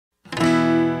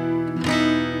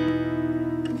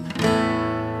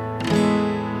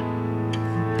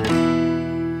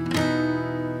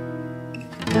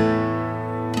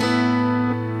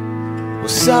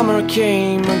Summer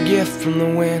came, a gift from the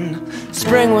wind.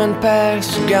 Spring went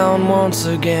past, gone once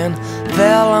again.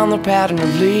 Fell on the pattern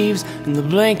of leaves in the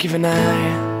blink of an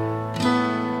eye.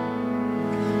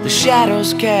 The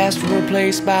shadows cast were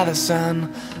replaced by the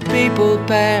sun. People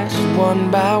passed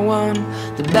one by one.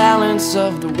 The balance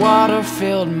of the water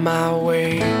filled my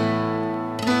way.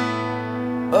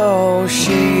 Oh,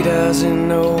 she doesn't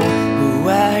know who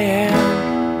I am.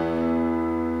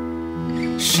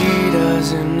 She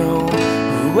doesn't know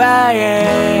who I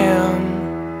am.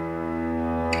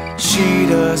 She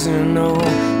doesn't know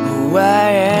who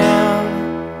I am,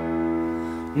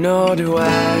 nor do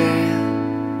I.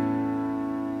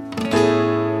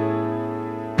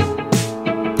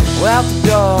 Out the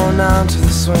door and onto the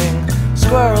swing.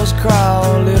 Squirrels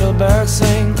crawl, little birds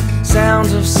sing.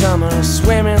 Sounds of summer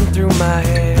swimming through my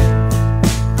head.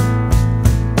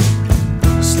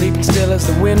 Sleeping still as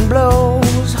the wind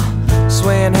blows.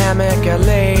 Swaying hammock I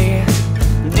lay.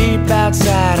 Deep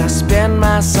outside I spend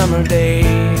my summer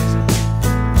days.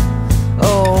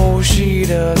 Oh, she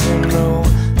doesn't know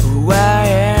who I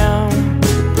am.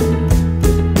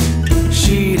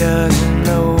 She doesn't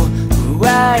know who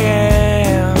I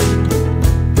am,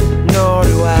 nor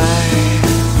do I.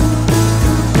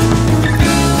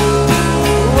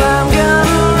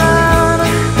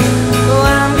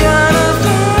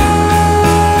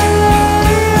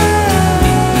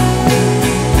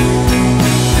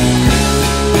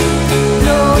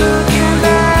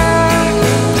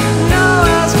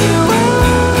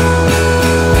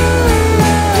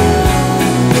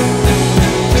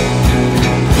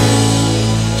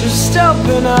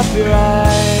 Open up your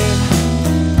eyes.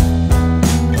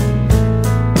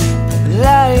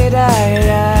 Light, light,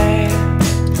 light.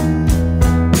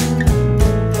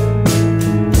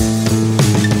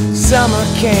 Summer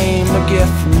came, a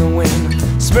gift from the wind.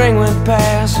 Spring went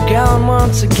past, gone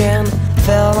once again.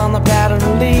 Fell on the pattern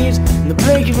of leaves in the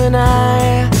blink of an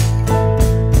eye.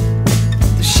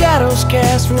 The shadows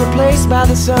cast were replaced by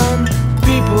the sun.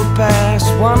 People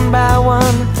passed one by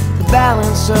one. The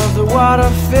balance of the water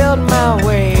filled my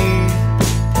way.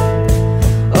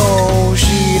 Oh,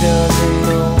 she doesn't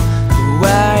know who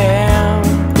I am.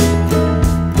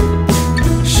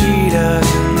 She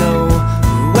doesn't know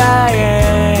who I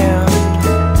am,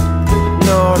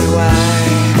 nor do I.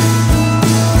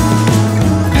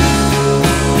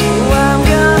 Oh, I'm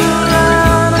gonna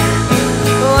run.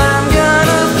 Oh, I'm gonna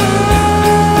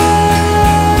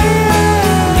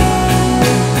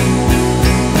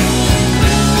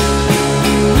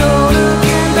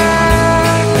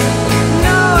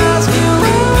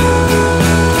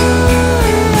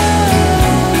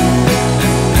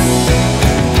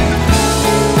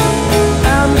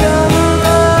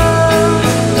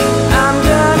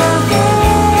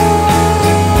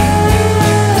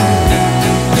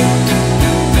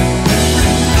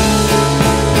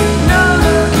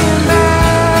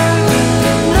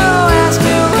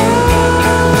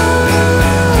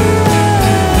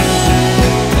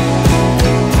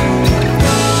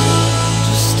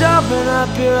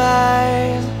up your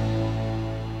eyes.